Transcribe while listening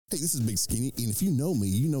Hey, this is Big Skinny, and if you know me,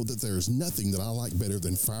 you know that there's nothing that I like better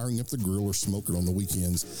than firing up the grill or smoking on the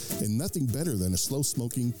weekends, and nothing better than a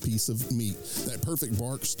slow-smoking piece of meat. That perfect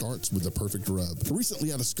bark starts with the perfect rub.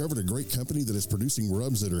 Recently, I discovered a great company that is producing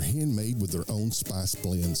rubs that are handmade with their own spice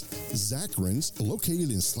blends. Zaccharin's,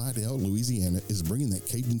 located in Slidell, Louisiana, is bringing that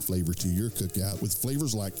Cajun flavor to your cookout with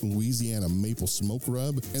flavors like Louisiana maple smoke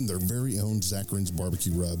rub and their very own Zaccharin's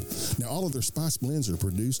barbecue rub. Now, all of their spice blends are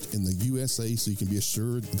produced in the USA, so you can be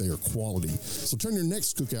assured they are quality. So turn your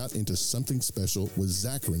next cookout into something special with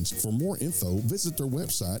Zaccharin's. For more info, visit their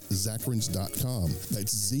website, zacharins.com.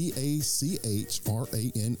 That's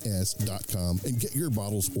ZACHRANS.com, and get your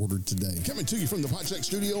bottles ordered today. Coming to you from the Podcheck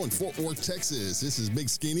Studio in Fort Worth, Texas, this is Big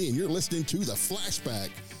Skinny, and you're listening to The Flashback,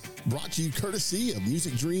 brought to you courtesy of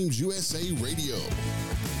Music Dreams USA Radio.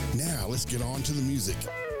 Now, let's get on to the music.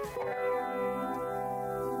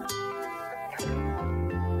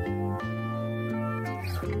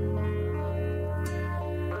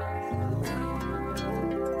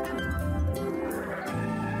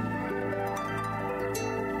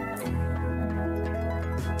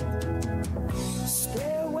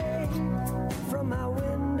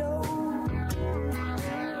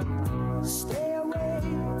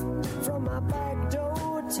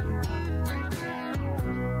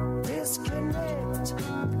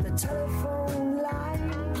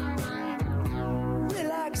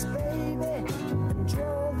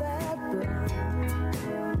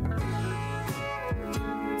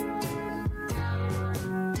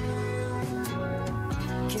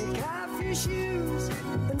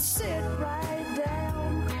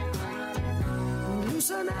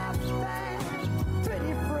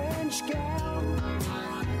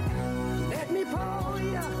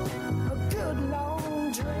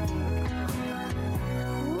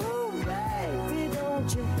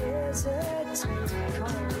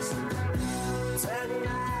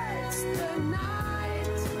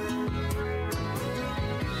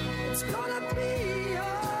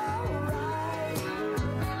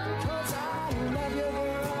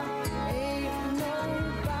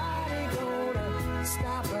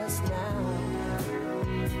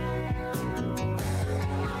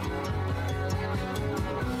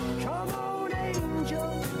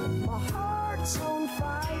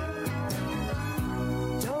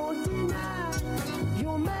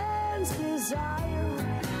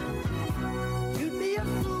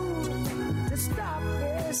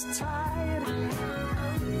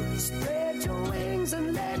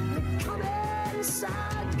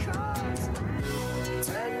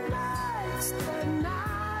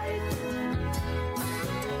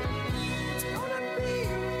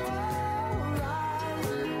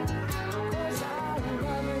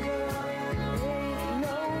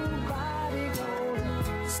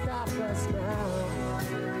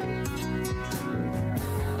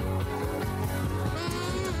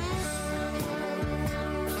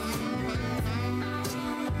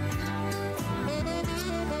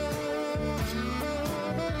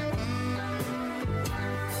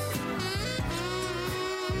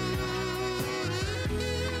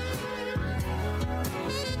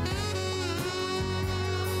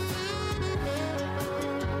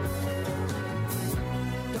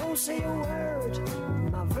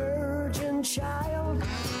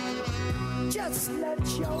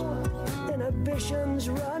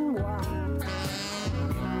 Run wild.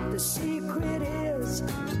 The secret is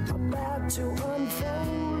about to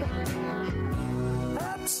unfold.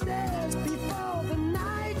 Upstairs before the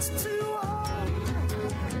night's too old.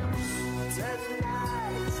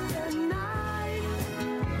 Tonight's the night.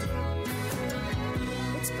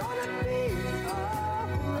 It's gonna be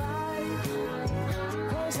alright.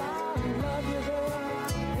 'Cause I love you, girl.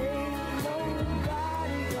 Ain't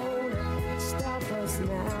nobody gonna stop us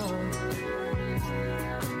now.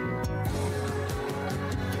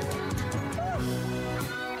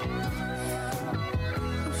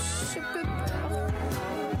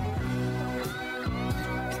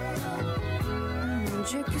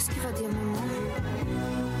 Qu'est-ce qu'il va dire, maman?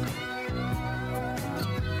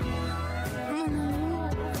 Mon amour,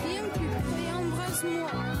 viens plus près,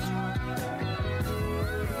 embrasse-moi.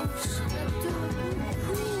 Oh, je t'adore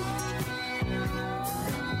beaucoup.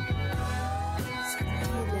 Cette nuit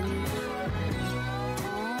est la nuit. Oh,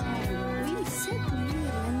 oui, cette nuit est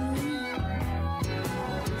la nuit.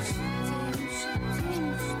 Je t'aime, je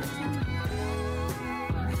t'aime, je t'aime.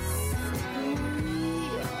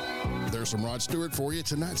 There's some Rod Stewart for you.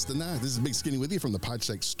 Tonight's the night. This is Big Skinny with you from the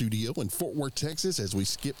Podcheck Studio in Fort Worth, Texas, as we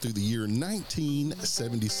skip through the year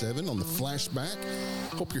 1977 on the Flashback.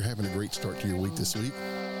 Hope you're having a great start to your week this week.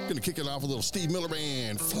 going to kick it off with a little Steve Miller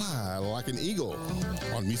Band, Fly Like an Eagle,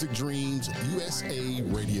 on Music Dreams USA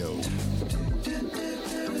Radio.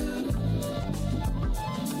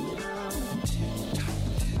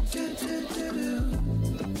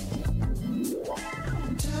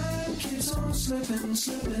 Time keeps on slipping,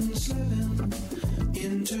 slipping, slipping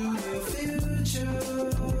into the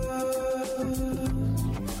future.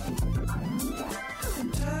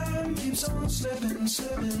 Time keeps on slipping,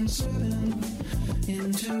 slipping, slipping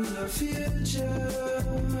into the future.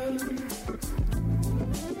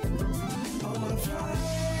 I wanna fly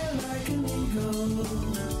like an eagle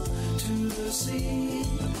to the sea.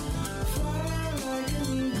 Fly like an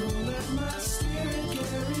eagle, let my spirit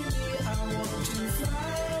carry me. I want to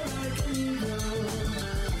fly like an eagle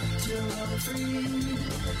till I'm free.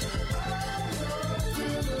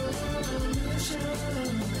 Through the revolution,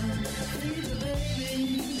 feed the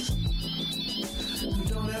babies who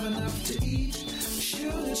don't have enough to eat. Shoe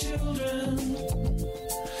the children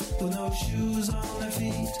with no shoes on their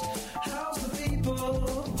feet. How's the people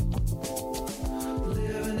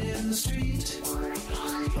living in the street?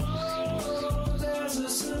 Oh, there's a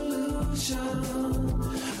solution.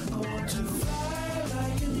 I want to fly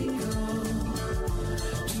like an eagle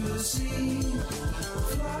to the sea.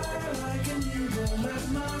 Fly like an eagle, let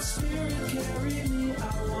my spirit carry me. I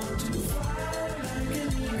want to fly like an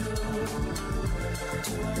eagle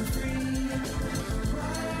till I'm free.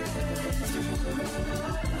 Through the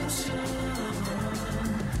revolution,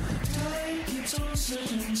 time keeps on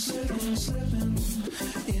slipping, slipping, slipping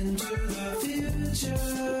into the future.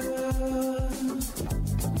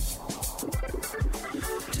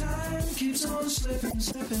 Time keeps on slipping,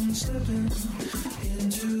 slipping, slipping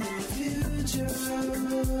into the future. I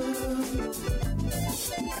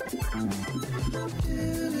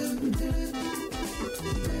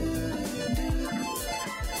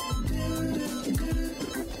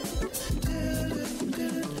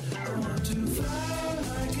want to fly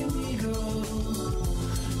like an eagle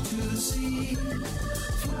to the sea.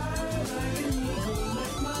 Fly like an eagle,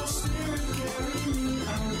 let my spirit carry me.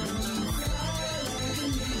 I want to fly like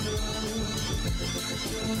an eagle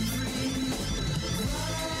till I'm free.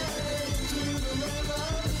 Right through the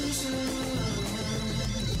revolution.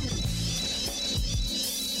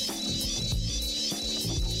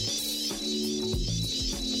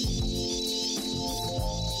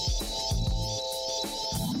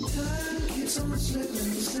 Time keeps on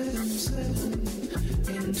slipping, slipping, slipping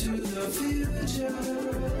into the future.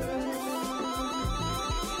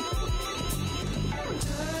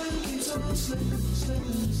 Time keeps on slipping,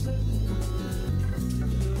 slipping, slipping into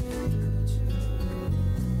the future.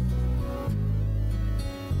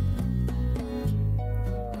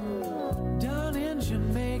 Down in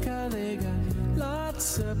Jamaica, they got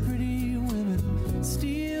lots of pretty women.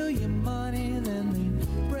 Steal your money, then they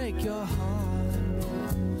break your heart.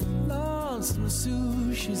 Lonesome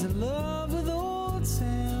Sue, she's in love with old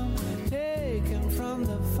Sam. Taken from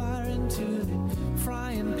the fire into the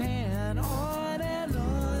frying pan. On and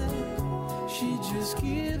on, she just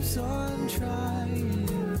keeps on trying.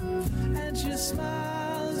 And she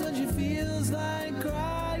smiles when she feels like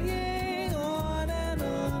crying. On and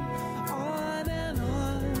on, on and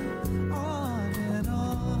on, on and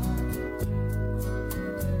on.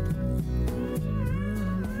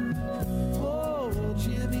 Oh, well,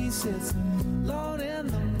 Jimmy sits alone in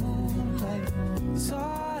the moonlight.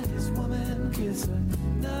 Saw his woman kiss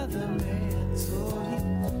another man. So he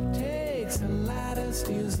takes a ladder,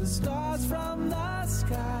 steals the stars from the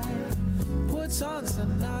sky, puts on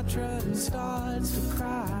Sinatra and starts to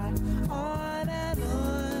cry. On and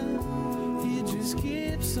on, he just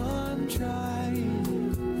keeps on trying.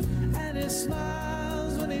 And he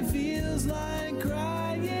smiles when he feels like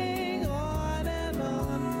crying. On and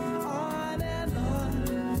on, on and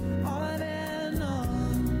on, on and on.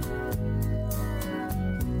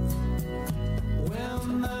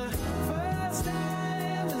 When the first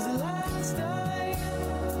time is the last time,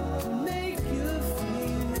 make you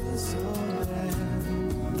feel so bad.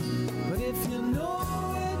 But if you know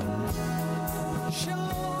it, show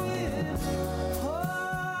it.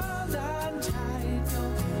 Hold on tight,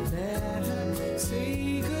 don't let her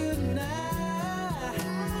say goodnight.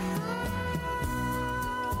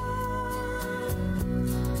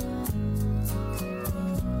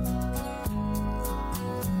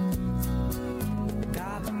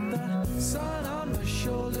 Got the sun on my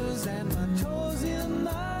shoulders and my toes in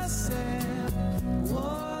the sand.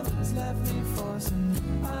 Woman's left me for some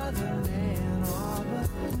other man. Oh, but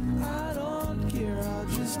I don't care, I'll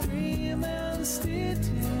just dream and stay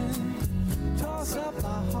tin. Toss up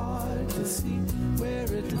my heart to see where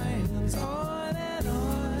it lands. On and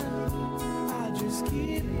on, I just just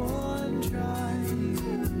keep on trying.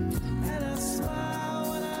 And I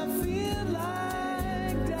smile when I feel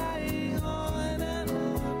like dying. On and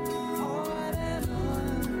on, on and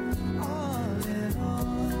on, on and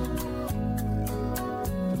on.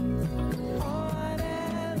 On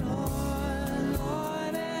and on,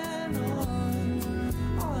 on and on,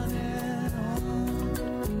 on and on.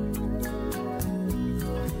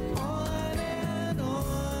 On and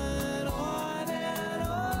on, on and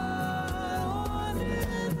on,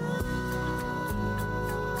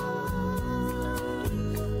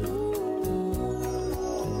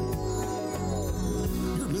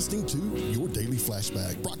 You're listening to Your Daily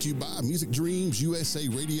Flashback, brought to you by Music Dreams USA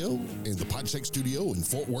Radio and the Podcheck Studio in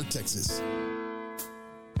Fort Worth, Texas.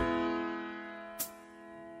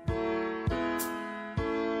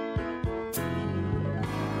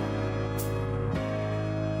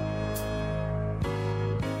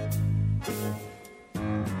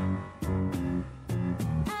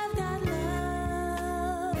 I've got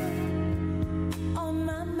love on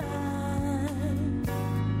my mind.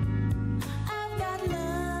 I've got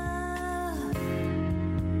love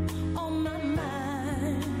on my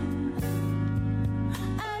mind.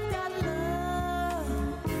 I've got love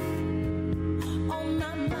on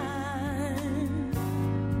my mind.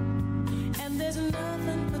 And there's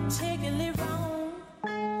nothing particularly wrong.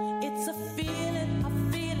 It's a feeling I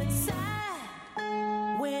feel inside.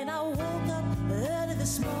 When I woke up early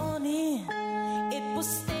this morning, it was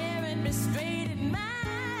staring me straight in my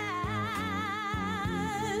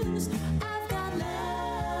eyes. I've got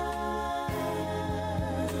love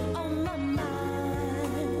on my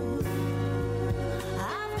mind.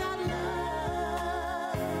 I've got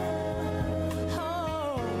love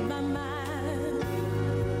on my mind.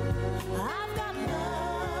 I've got love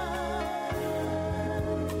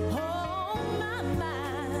on my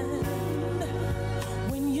mind.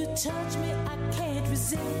 When you touch me, I can't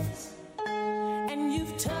resist. And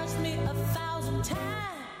you've touched me 1,000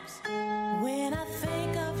 times. When I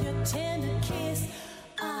think of your tender kiss,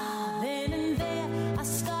 then and there I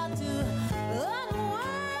start to unwind.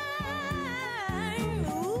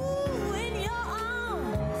 Ooh, in your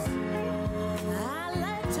arms, I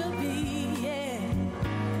like to be, yeah,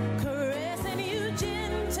 caressing you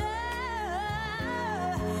gentle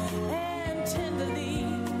and tenderly.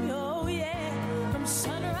 Oh yeah, from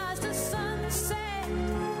sunrise to sunset,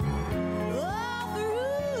 all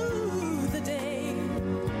through the day.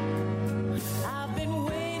 I've been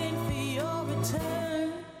waiting for your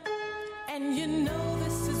return, and you know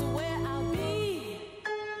this is where I'll be.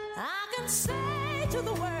 I can say to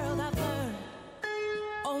the world I've learned,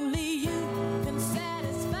 only you can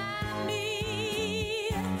satisfy me.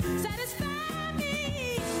 Satisfy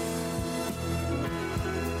me.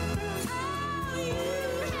 Oh, you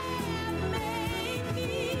have made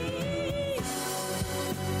me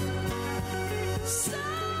so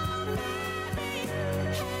very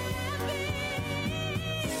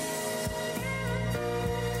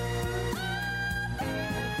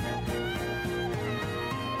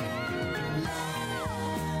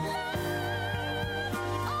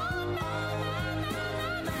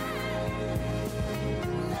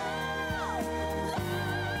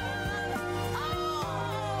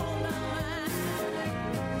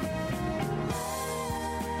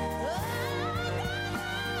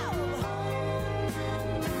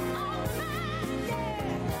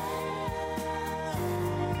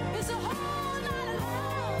It's a whole lot of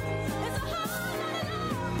love. It's a whole lot of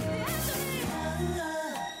love. Yes, it is.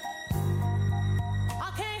 I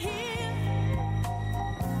can't hear.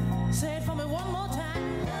 Say it for me one more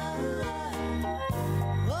time.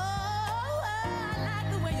 Oh, I like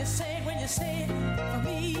the way you say it when you say it for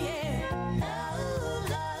me, yeah.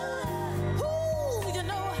 Ooh, you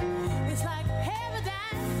know, it's like heaven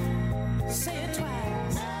died. Say it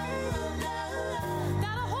twice.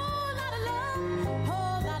 Got a whole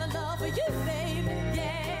lot of love for you, baby,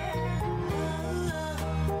 yeah.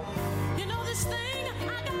 You know this thing,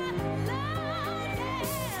 I got love,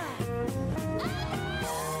 yeah.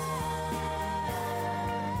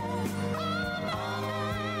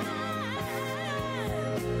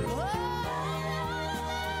 Oh,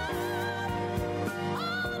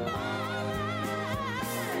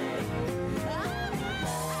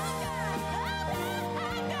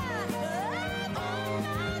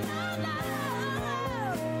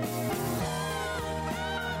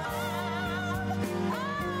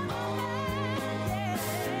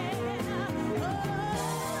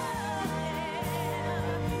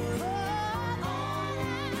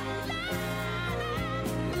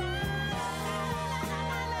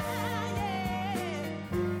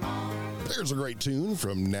 There's a great tune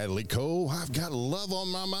from Natalie Cole. I've got love on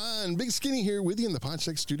my mind. Big Skinny here with you in the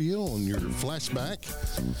Podcheck studio on your Flashback.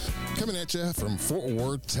 Coming at you from Fort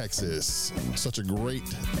Worth, Texas. Such a great,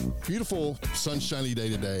 beautiful, sunshiny day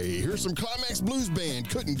today. Here's some Climax Blues Band.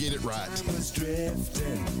 Couldn't get it right. I was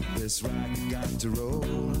drifting, this rocket got to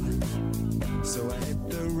roll. So I hit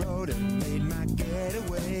the road and made my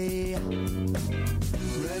getaway.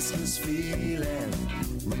 Restless feeling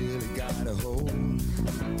really got a hold.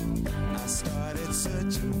 I started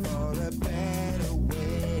searching for a better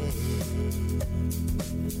way.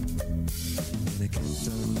 And I kept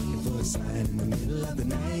on looking for a sign in the middle of the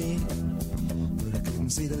night, but I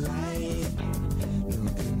couldn't see the light. No,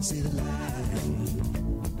 I couldn't see the light.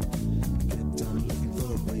 I kept on looking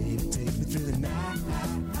for a way to take me through the night.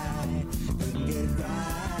 Couldn't get it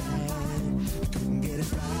right. Couldn't get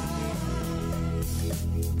it right.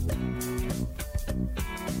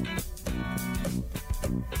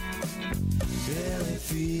 Belly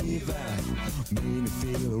fever made me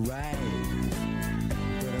feel right,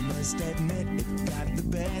 but I must admit it got the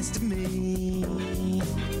best of me.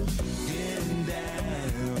 Getting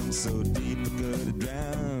down so deep I could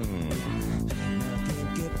drown. Now I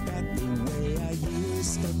can't get back the way I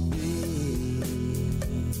used to be.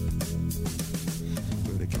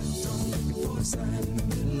 But I kept on looking for a sign in the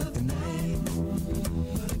middle of the night,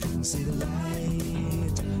 but I couldn't see the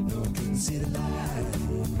light. No, I couldn't see the light.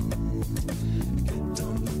 Kept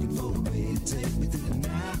on looking for a way to take me through the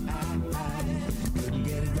night. Couldn't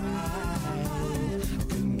get it right.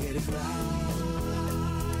 Couldn't get it right.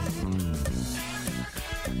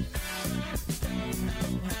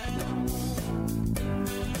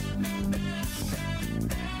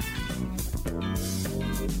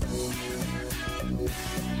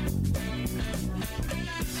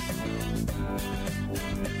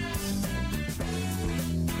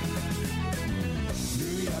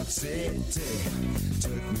 New York City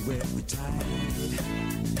took me with the tide,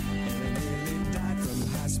 and I nearly died from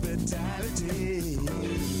hospitality.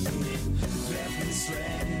 Left me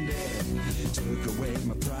stranded, took away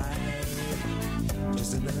my pride.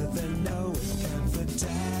 Just another no with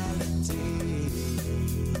fatality.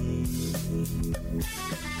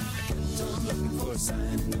 I kept on looking for a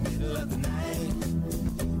sign in the middle of the night,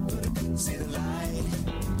 but I couldn't see the light.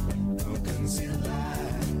 No, I couldn't see the light.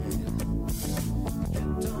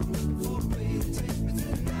 Kept on looking for a way to take me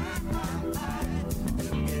through the night.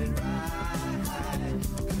 Couldn't get it right.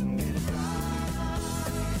 Couldn't get it right.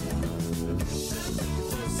 Kept on looking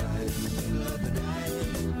for a sign in the middle of the night,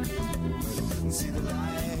 but I couldn't see the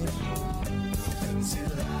light. Couldn't see the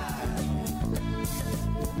light.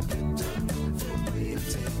 Kept on looking for a way to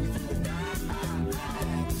take me through the night.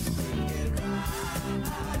 Couldn't get it right.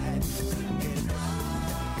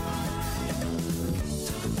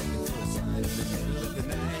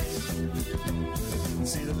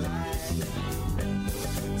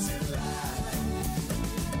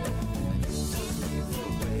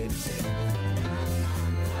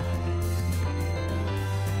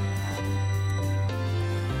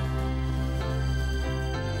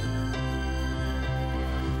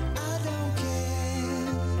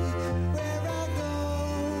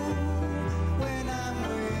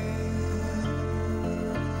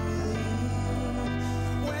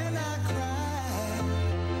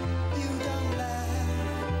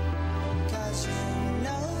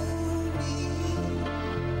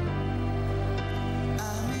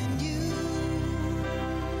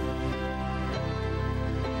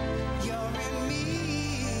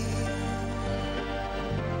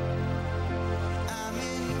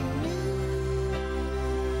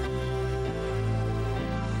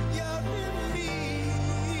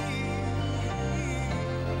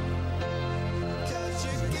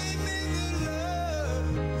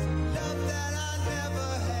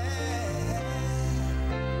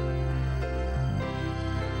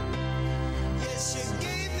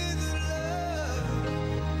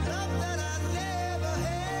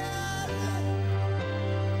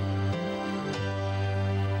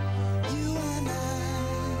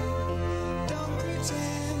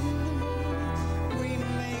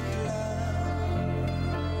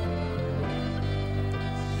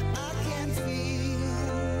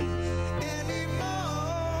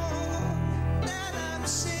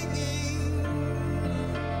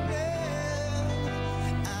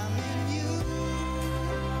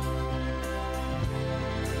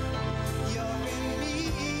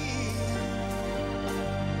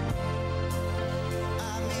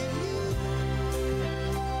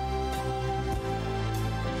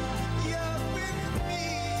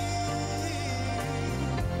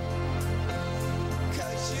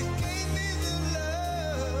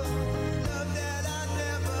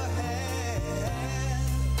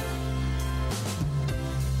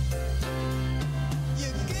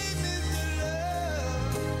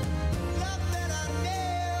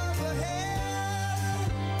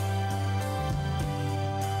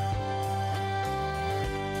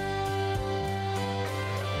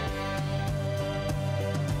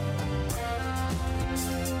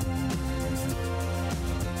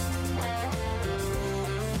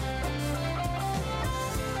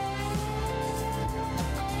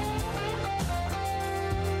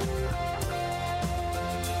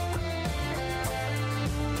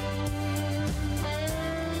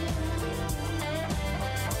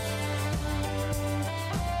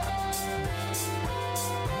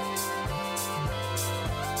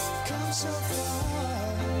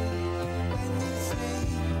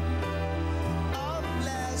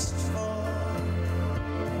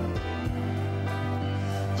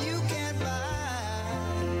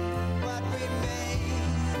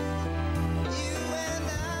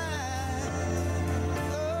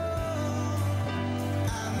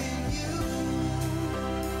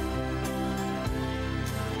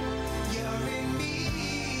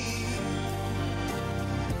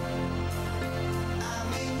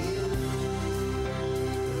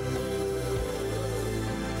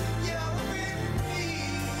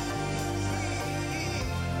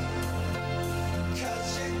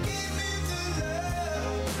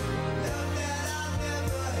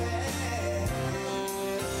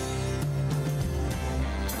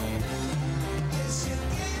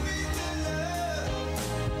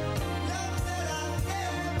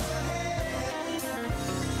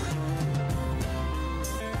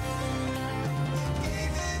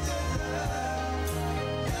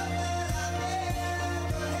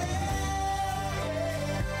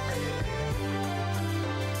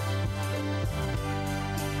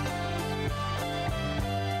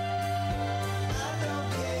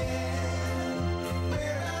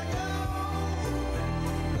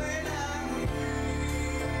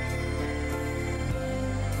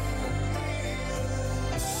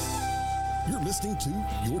 listening to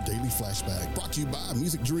Your Daily Flashback, brought to you by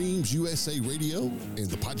Music Dreams USA Radio and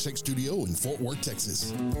the Podcheck Studio in Fort Worth,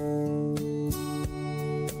 Texas.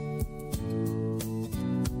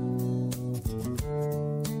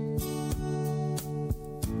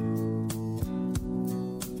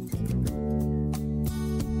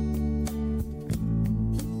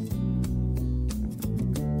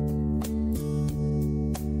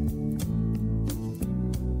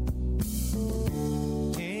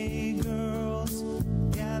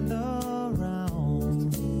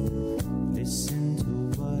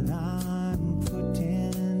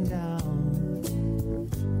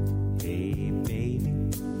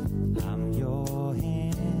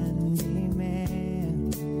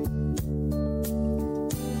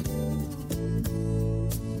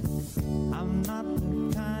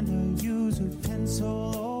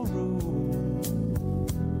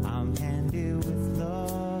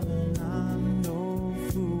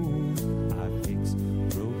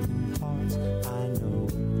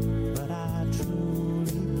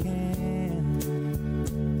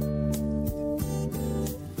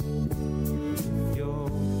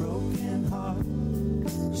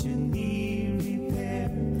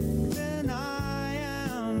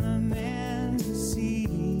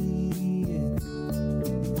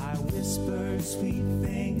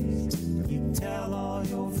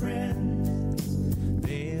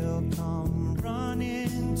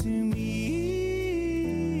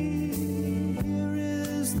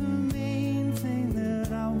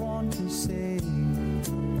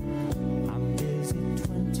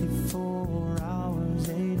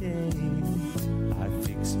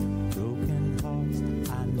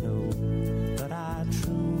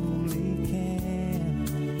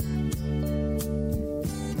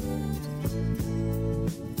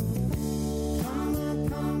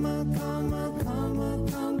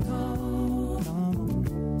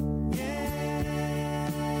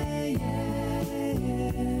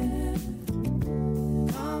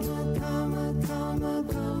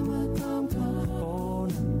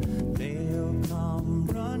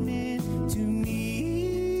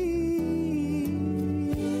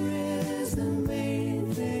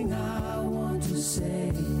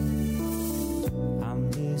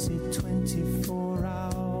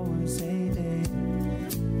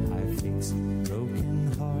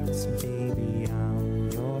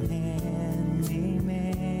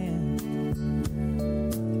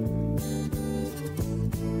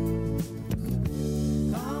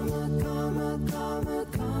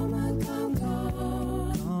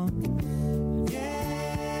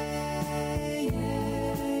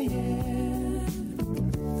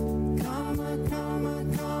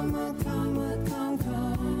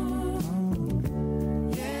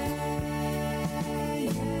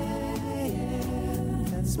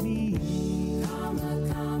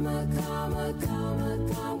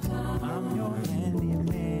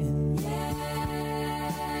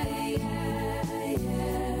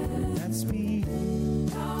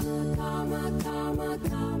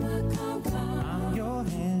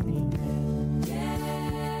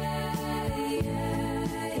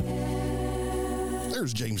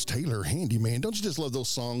 There's James Taylor, Handyman. Don't you just love those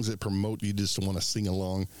songs that promote you just want to sing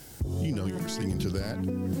along? You know you're singing to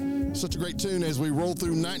that. Such a great tune as we roll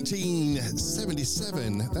through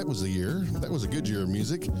 1977. That was a year. That was a good year of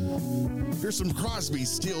music. Here's some Crosby,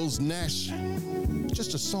 Stills, Nash.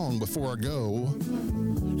 Just a song before I go.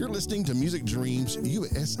 You're listening to Music Dreams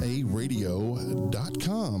USA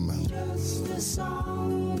Radio.com. Just a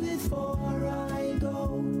song before I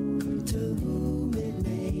go, to whom it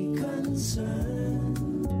may concern.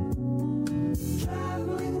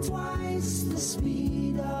 Traveling twice the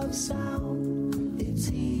speed of sound, it's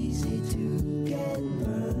easy to get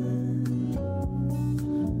burned.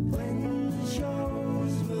 When the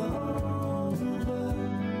shows were over,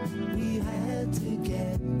 we had to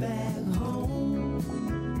get back home.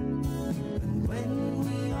 And when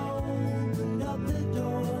we opened up the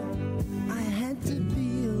door, I had to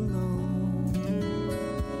be alone.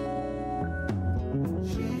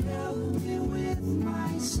 She helped me with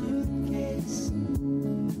my suitcase.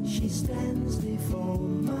 She stands before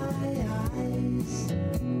my eyes,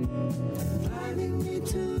 driving me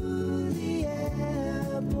to the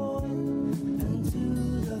airport and to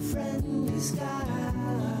the friendly skies.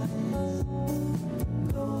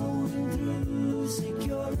 Going through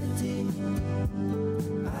security,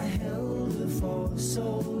 I held her for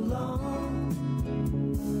so long.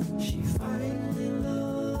 She finally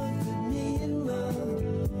looked at me in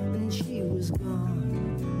love, and she was gone.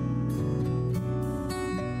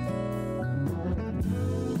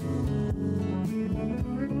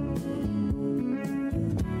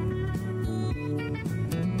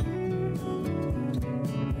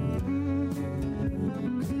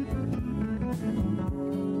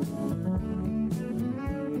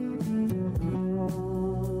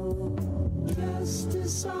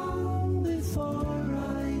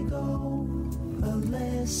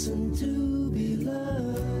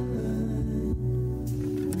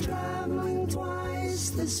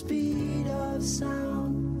 a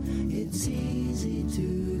sound, it's easy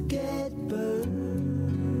to get burned.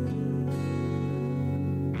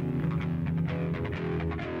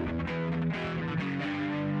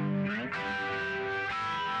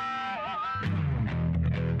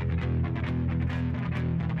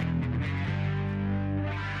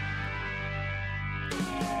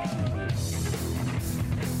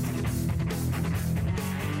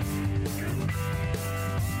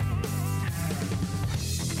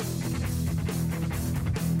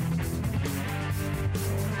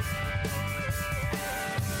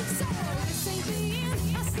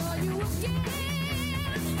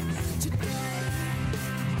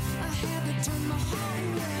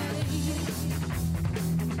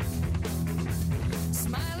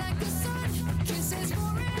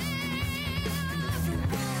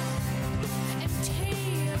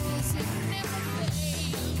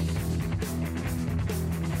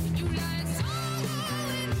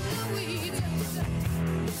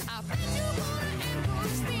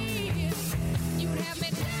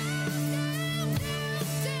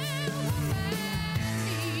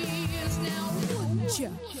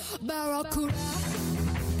 Barracuda.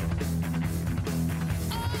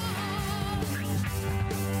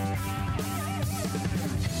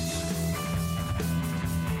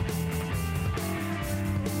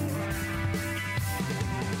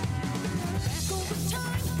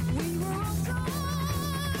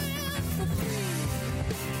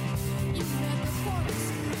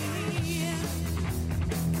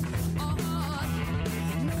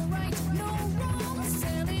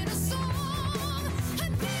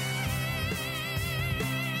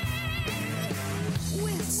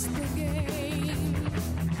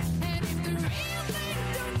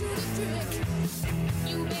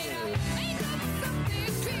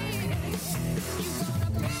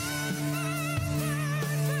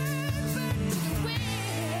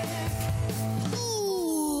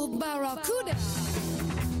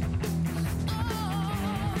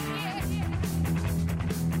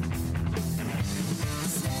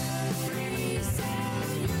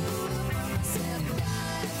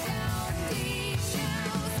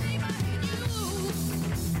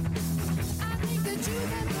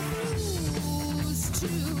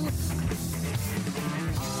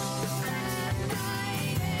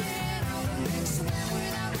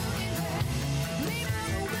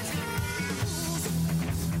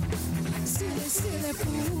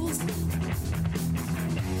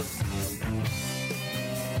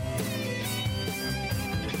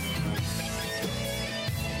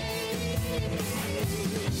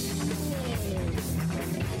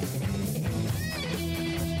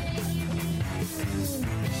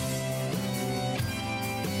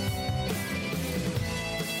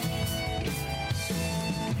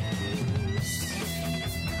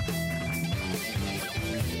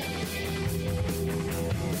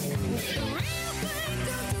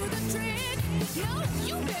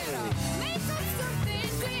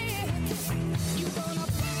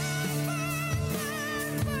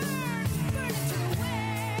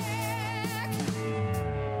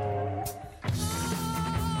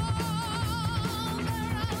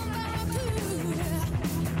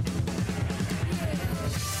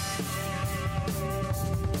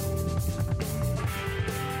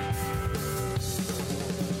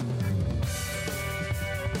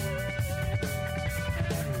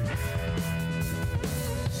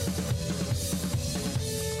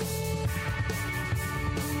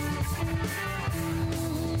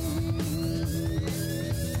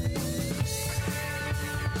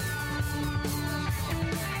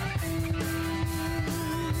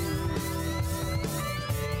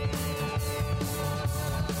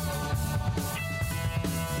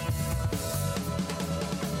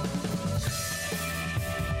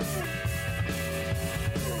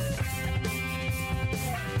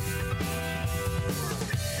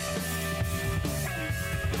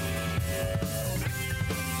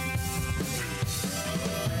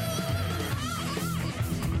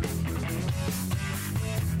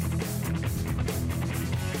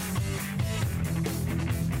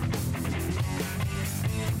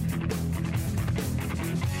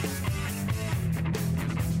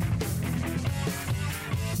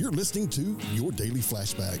 You're listening to Your Daily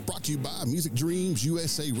Flashback, brought to you by Music Dreams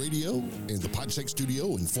USA Radio and the Podcheck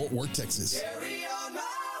Studio in Fort Worth, Texas. Carry on my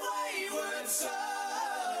wayward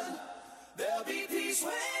son. There'll be peace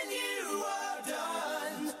when you are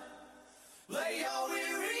done. Lay your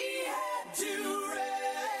weary head to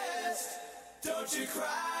rest. Don't you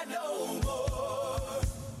cry no more.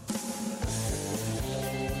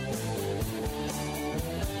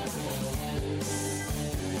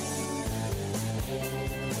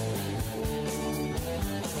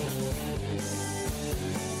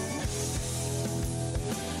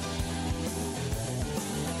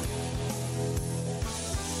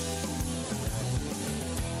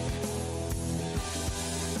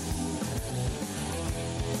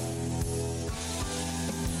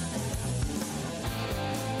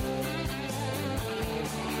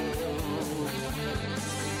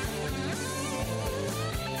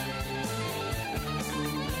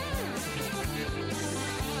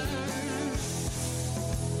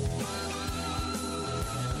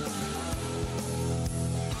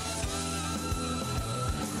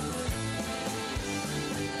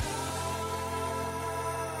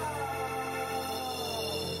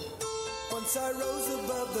 Once I rose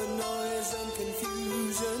above the noise and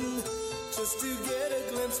confusion, just to get a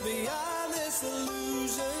glimpse beyond this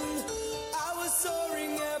illusion. I was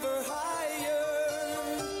soaring ever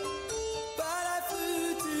higher, but I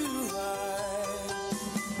flew too high.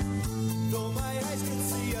 Though my eyes could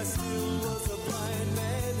see, I still was a blind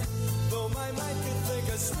man. Though my mind could think,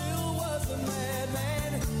 I still was a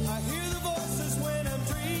madman. I hear the voices when I'm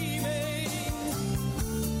dreaming.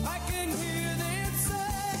 I can hear them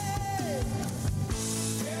say,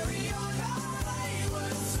 carry on my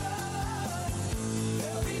wayward son.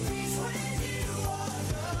 There'll be peace when you are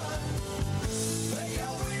done. Lay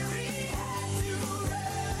your weary head to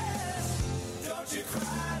rest. Don't you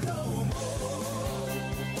cry no more.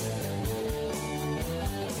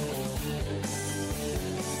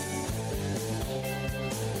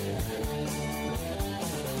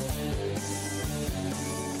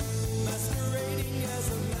 Masquerading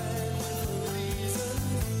as a man with a reason.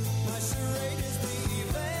 My charade is the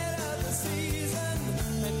event of the season.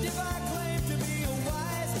 And if I claim to be a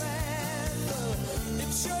wise man,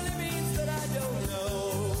 it surely means that I don't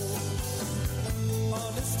know.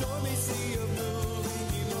 On a stormy sea of moving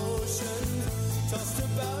emotion, tossed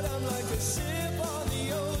about I'm like a ship on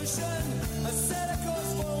the ocean. I set a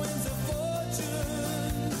course for winds of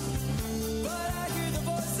fortune, but I hear the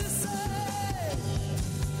voices say,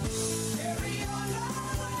 carry on my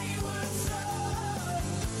wayward son.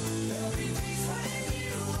 There'll be peace when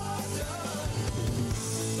you are done.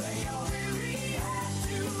 Lay your weary head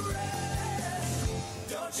to rest.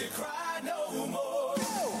 Don't you cry no more.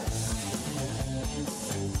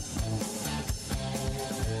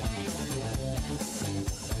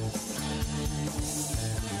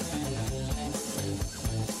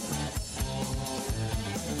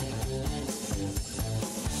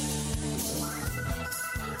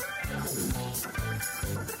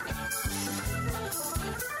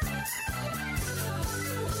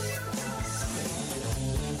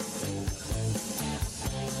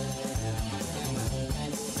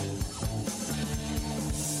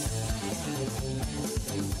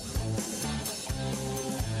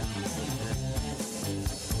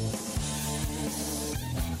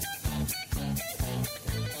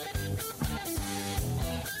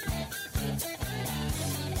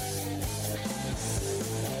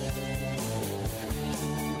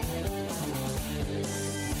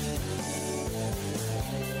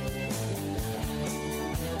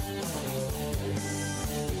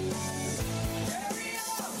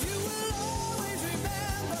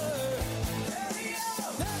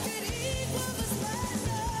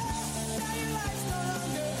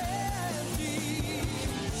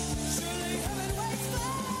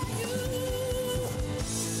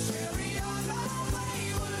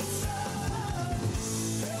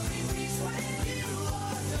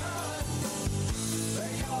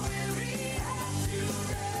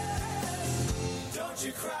 Don't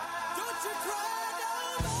you cry. Don't you cry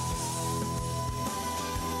no more.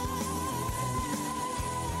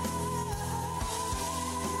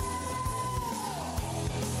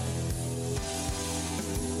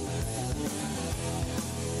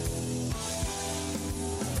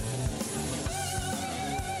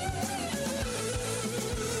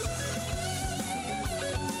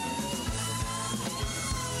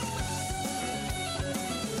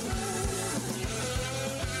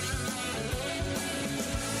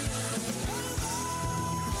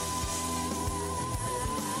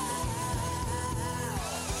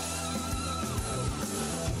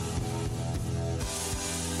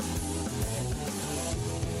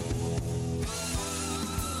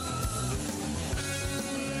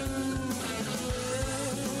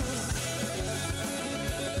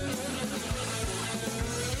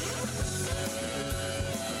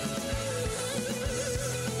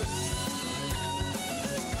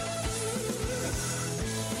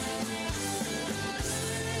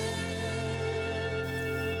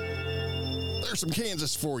 There's some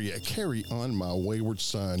Kansas for you. Carry on my wayward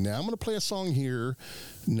son. Now, I'm going to play a song here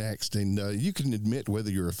next, and you can admit whether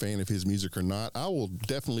you're a fan of his music or not. I will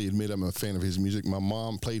definitely admit I'm a fan of his music. My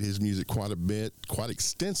mom played his music quite a bit, quite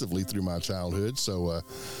extensively through my childhood, so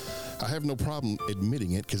I have no problem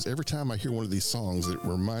admitting it, because every time I hear one of these songs, it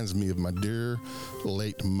reminds me of my dear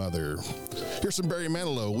late mother. Here's some Barry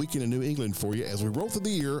Manilow, Weekend in New England, for you as we roll through the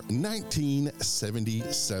year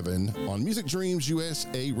 1977 on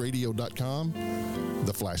MusicDreamsUSARadio.com,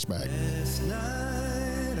 The Flashback. Last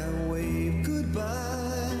night I waved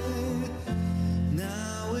goodbye.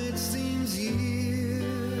 Now it seems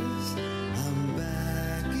years. I'm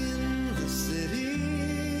back in the city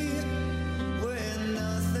where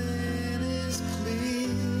nothing is clear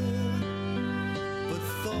but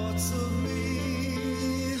thoughts of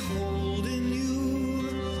me holding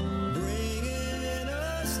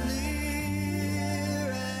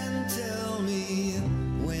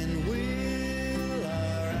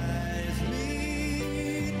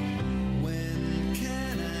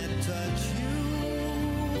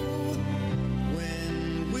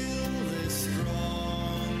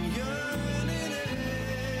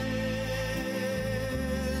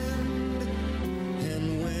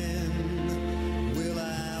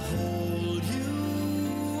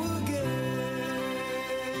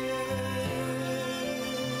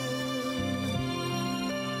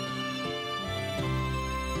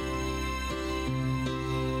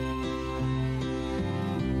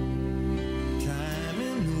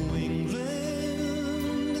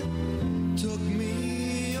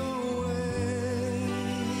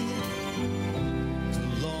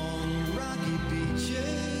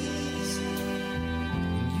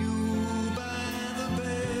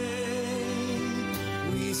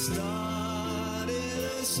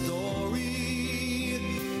story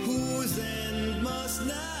whose end must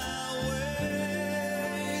now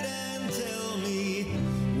wait, and tell me,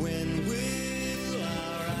 when will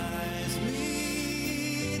our eyes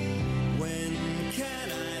meet? When can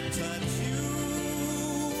I touch you?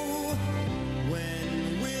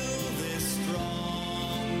 When will this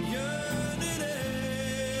strong yearning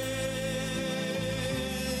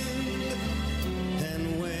end?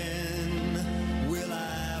 And when will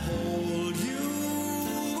I hold you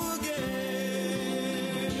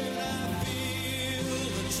again? I feel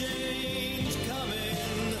the change coming.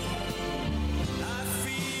 I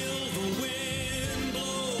feel the wind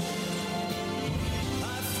blow.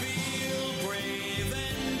 I feel brave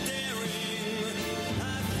and daring.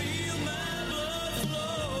 I feel my blood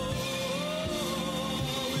flow.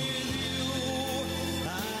 With you,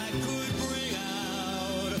 I could bring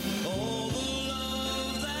out all the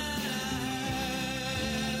love that I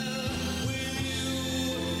have. With you,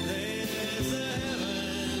 there's a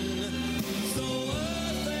heaven, so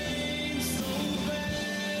earth ain't so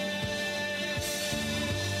bad.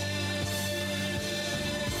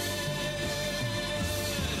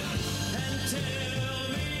 And tell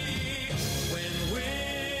me, when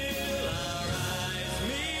will our eyes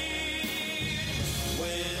meet?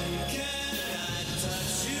 When can I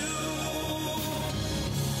touch you?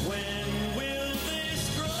 When will this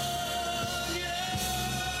strong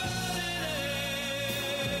yearning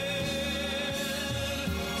end?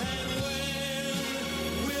 And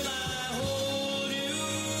when will I hold you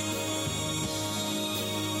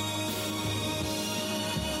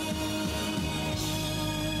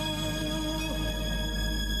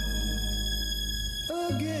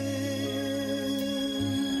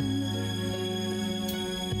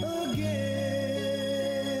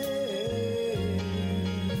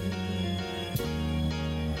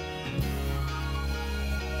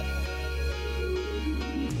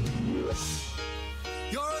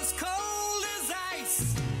You're as cold as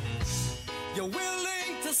ice. You're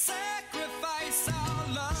willing to sacrifice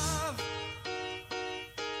our love.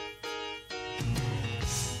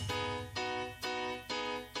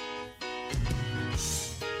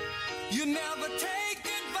 You never take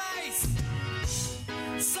advice.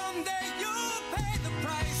 Someday you'll pay the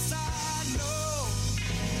price. I know.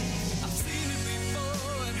 I've seen it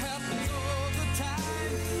before. It happens all the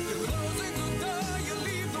time. You're closing the door. You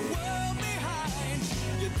leave the world behind.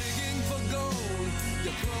 You're digging for gold.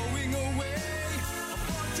 You're throwing away a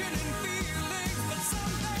fortune and feelings, but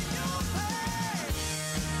someday you'll pay.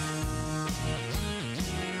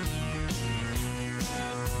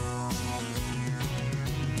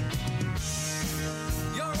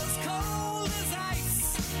 You're as cold as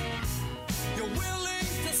ice. You're willing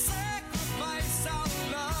to sacrifice our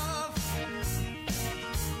love.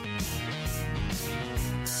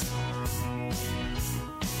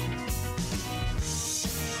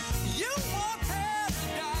 You want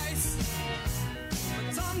paradise,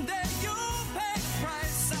 but someday you'll pay the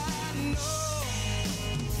price. I know.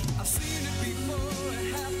 I've seen it before.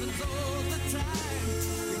 It happens all the time.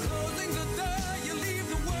 You're closing the door. You leave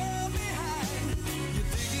the world behind. You're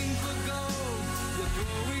digging for gold. You're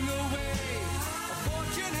throwing away a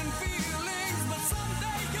fortune and feelings, but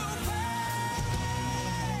someday you'll pay.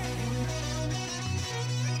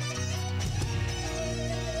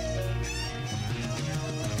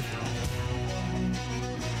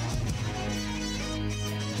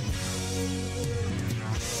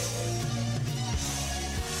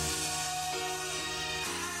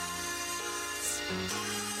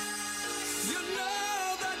 You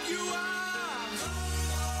know that you are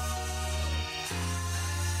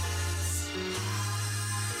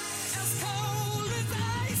as cold as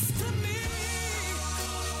ice to me.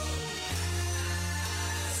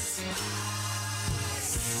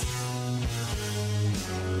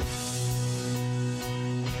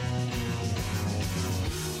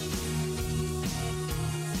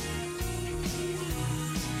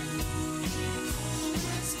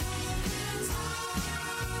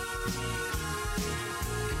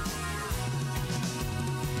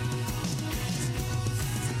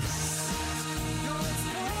 You're as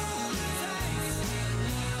cold as ice.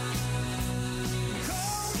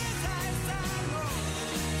 Cold as ice, I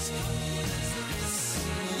know.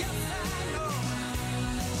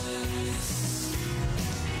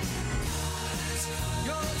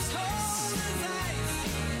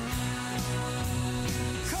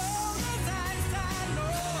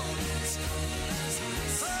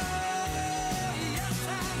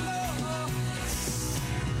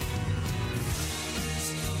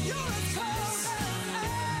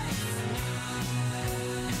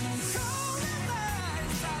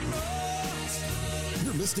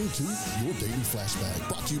 listening to Your Daily Flashback,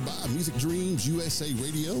 brought to you by Music Dreams USA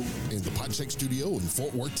Radio and the Podcheck Studio in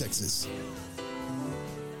Fort Worth, Texas.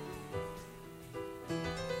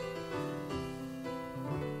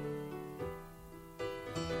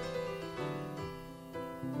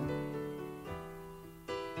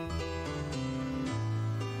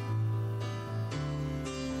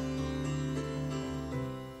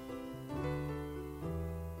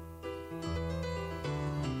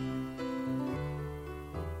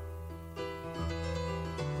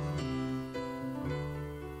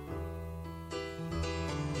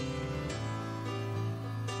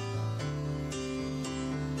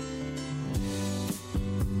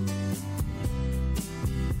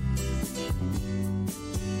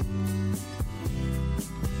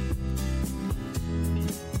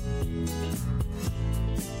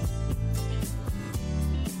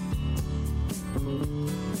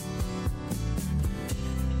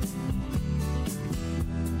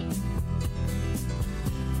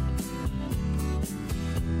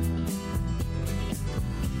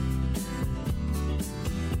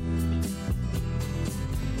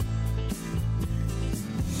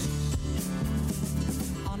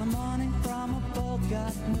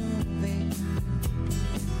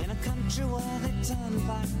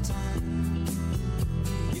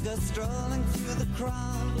 Strolling through the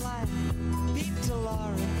crowd like Peter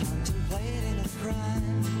Laura contemplating a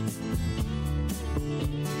crime.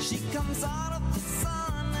 She comes out of the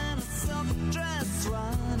sun in a silk dress,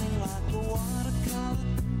 running like a watercolor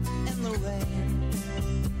in the rain.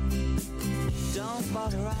 Don't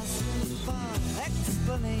bother asking for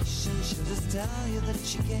explanation, she'll just tell you that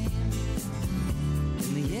she came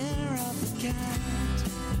in the year of the cat.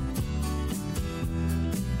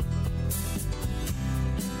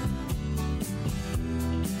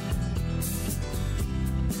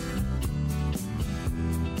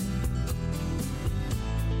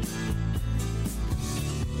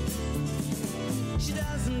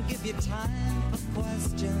 Give you time for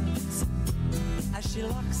questions as she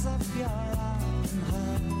locks up your arm in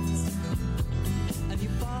hers, and you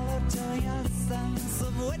follow till your sense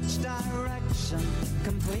of which direction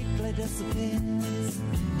completely disappears.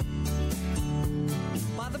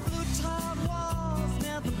 By the blue tiled walls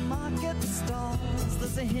near the market stalls,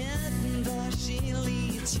 there's a hidden door she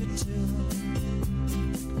leads you to.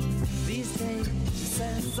 These days, she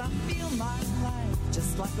says, I feel my life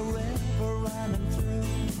just like a river running through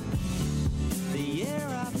the year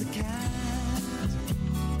of the cat.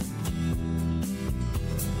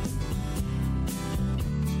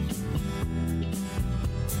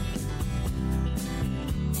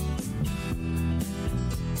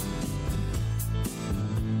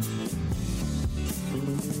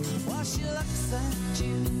 While she looks at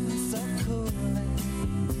you so coolly,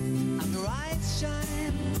 and her eyes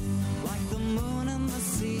shine like the moon and the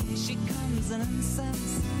sea. She comes in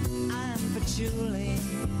incense and patchouli,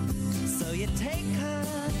 so you take her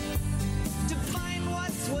to find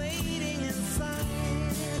what's waiting inside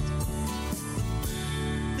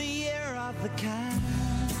the year of the cat.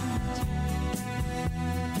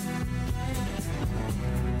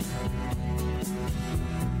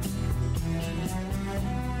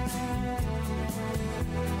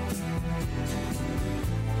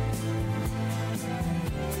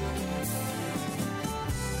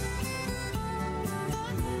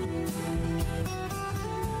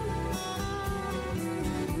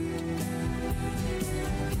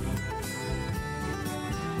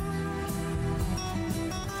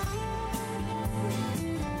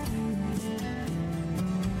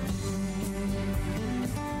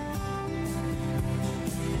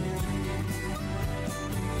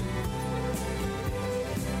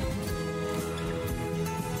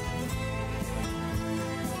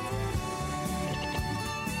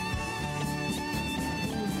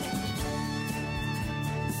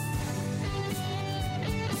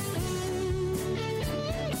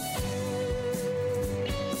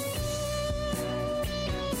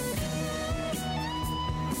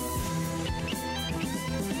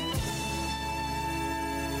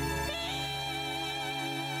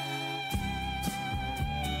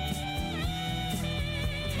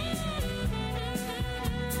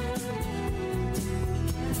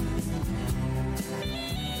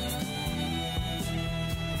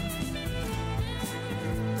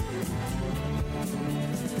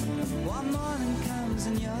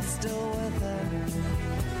 Still with her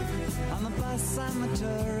on the bus and the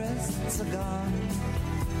tourists are gone,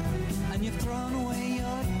 and you've thrown away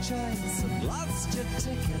your choice and lost your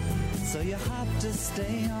ticket, so you have to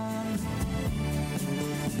stay on.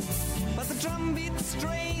 But the drumbeat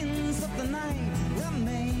strains of the night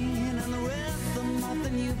remain, and the rhythm of the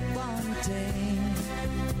newborn day.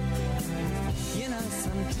 You know,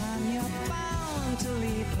 sometime you're bound to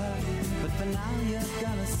leave her, but for now you're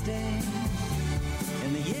gonna stay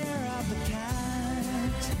in the year of the cat.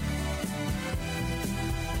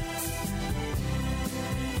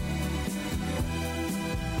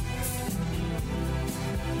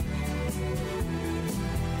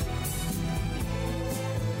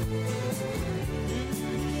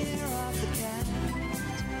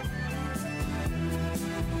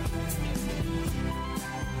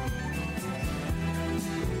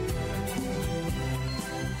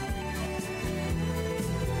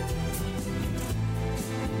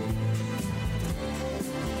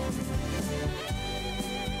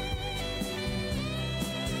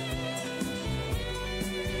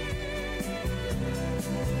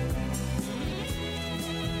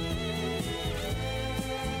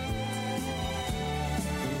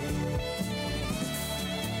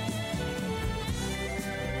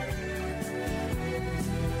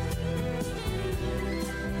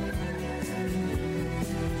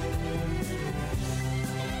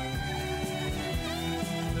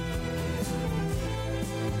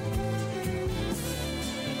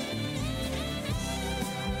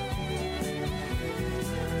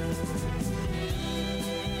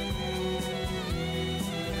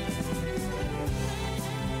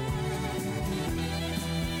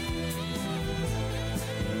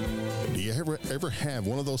 Ever have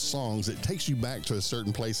one of those songs that takes you back to a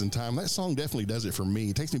certain place in time? That song definitely does it for me.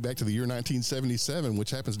 It takes me back to the year 1977, which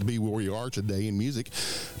happens to be where we are today in music.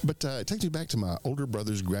 But it takes me back to my older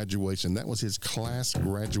brother's graduation. That was his class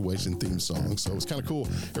graduation theme song. So it's kind of cool.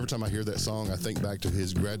 Every time I hear that song, I think back to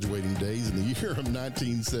his graduating days in the year of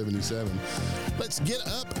 1977. Let's get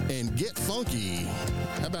up and get funky.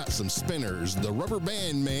 How about some Spinners? The Rubber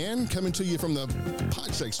Band Man, coming to you from the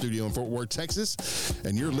Podcheck studio in Fort Worth, Texas.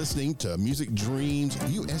 And you're listening to Music Dreams,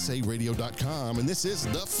 USARadio.com, and this is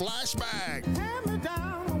The Flashback. Hand me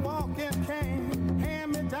down a walking cane,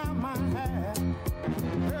 hand me down my hat.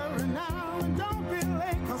 Hurry now and don't be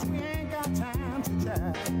late, 'cause we ain't got time to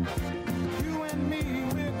chat. You and me,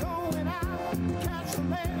 we're going out to catch the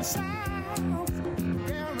latest sounds.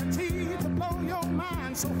 Guaranteed to blow your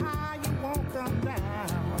mind so high you won't come down.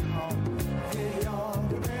 Hey, y'all,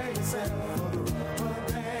 prepare yourself for the rubber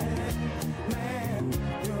band. Man,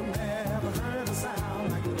 you'll never heard a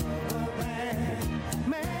sound like the rubber band.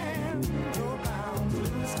 Man, you're bound to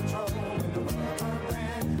lose control when the rubber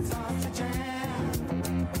band starts to jam.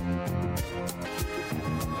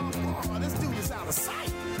 Oh, this dude is out of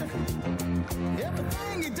sight.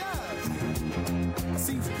 Everything he does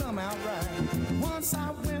seems to come out right. Once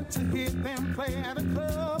I went to hear them play at a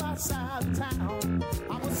club outside of town.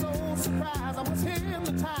 I was so surprised, I was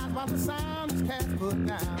hypnotized by the sound his cats put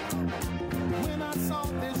down. When I saw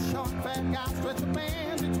this short fat guy stretch a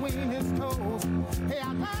band between his toes, hey,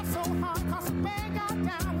 I laughed so hard 'cause the band got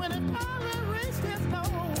down when it finally reached his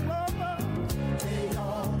nose. Hey,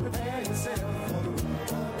 y'all, prepare yourself for the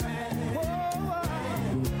rubber band. Whoa,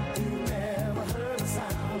 you never heard a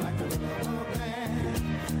sound like the rubber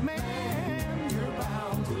band. Man, you're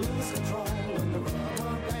bound to lose control when the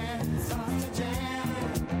rubber band starts to jam.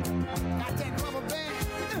 Got that rubber band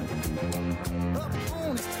up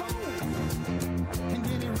on his toe, and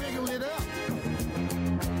then he wriggled it up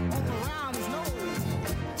around his nose.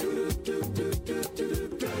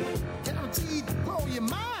 Guaranteed to blow your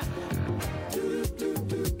mind.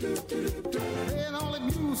 Playing all the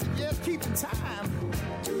music, just keeping time.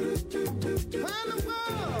 Where in the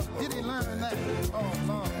world did he learn that? Oh,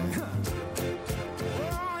 Lord.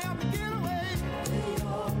 Oh, help me get away.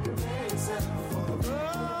 Oh,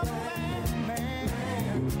 man,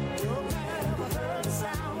 you'll never heard a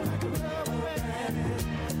sound like a rubber band.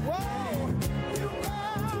 Whoa, you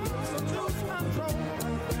got to lose control.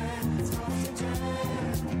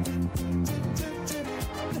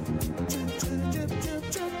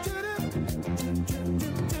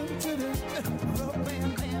 Rubber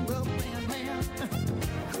band, rubber band, man.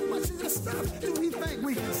 How much of this stuff do we think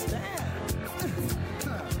we can stand?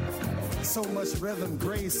 So much rhythm,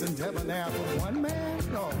 grace, and debonair for one man?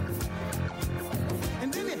 No.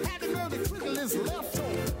 And then he had the nerve to twiddle his left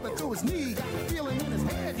toe, but through his knee, got the feeling in his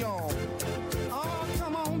head, y'all. Oh,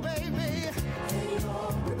 come on, baby.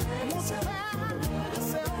 Won't you find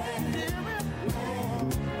yourself, dear?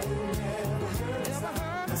 Never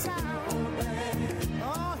heard a sound.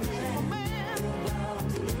 Oh, he's a man,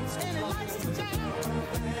 and he likes to jam.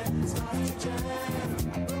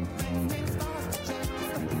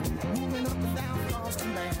 Moving up and down across the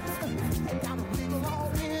land. Got a wiggle all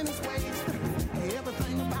in his waist.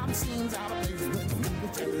 Everything about him seems out of place.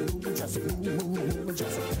 But move it, just move,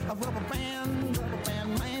 just a rubber band.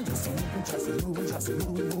 say, move,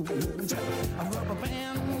 move, move, jack. A rubber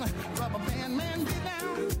band, man, get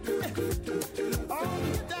down. Oh,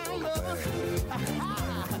 get down, lover.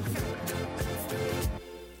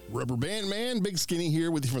 Rubber Band Man, Big Skinny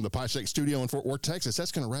here with you from the Pie Shack Studio in Fort Worth, Texas.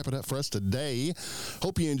 That's going to wrap it up for us today.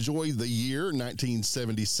 Hope you enjoy the year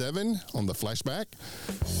 1977 on the Flashback.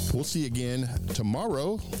 We'll see you again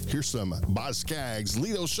tomorrow. Here's some Boz Scaggs,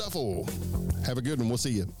 Lido Shuffle. Have a good one. We'll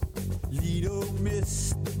see you. Lido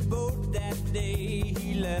missed the boat that day.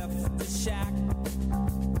 He left the shack,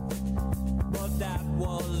 but that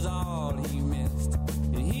was all he missed,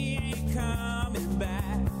 and he ain't coming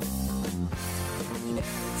back.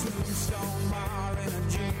 Tombstone bar in a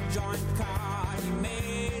juke-joint car, he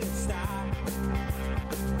made a stop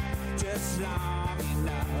just long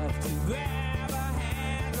enough to grab a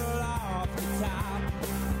handle off the top.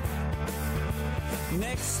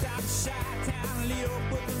 Next stop, Chi-Town, Leo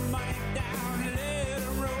put the money down and let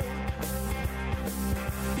him roll.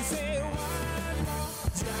 He said, one more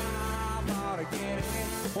job ought to get it,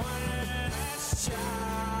 one last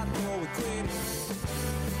shot before we quit it.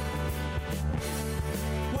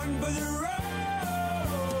 One for the road,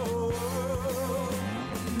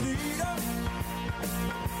 Lido.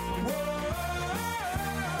 Whoa.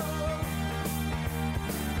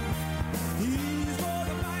 He's for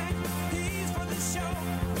the money, he's for the show.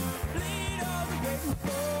 Lido's waiting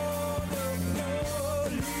for the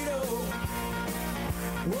Lido.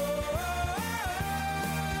 Whoa.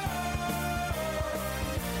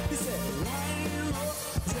 He said, one more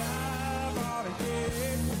job ought to get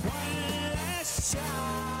it, one last shot.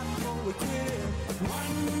 We quit it.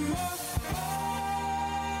 One more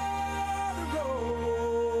to go.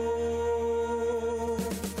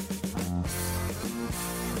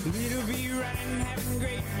 Little be running, having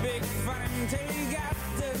great big fun until he got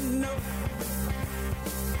the note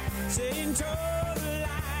saying toe the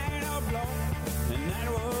line or blow, and that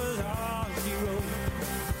was all she wrote.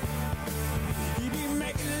 He'd be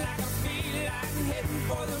making like a feline, heading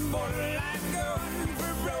for the borderline, going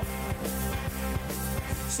for broke.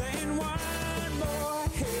 Saying one more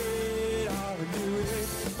hit ought to do it.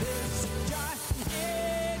 This just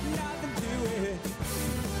ain't nothing to it.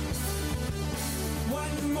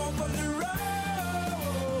 One more for the road,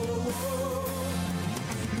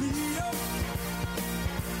 Lido.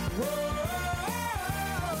 Whoa.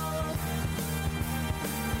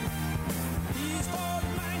 He's for the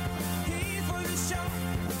money, he's for the show.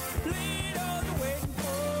 Lido's waiting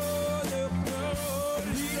for the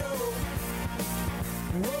Lido.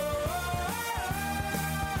 Whoa,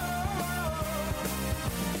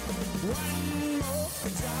 one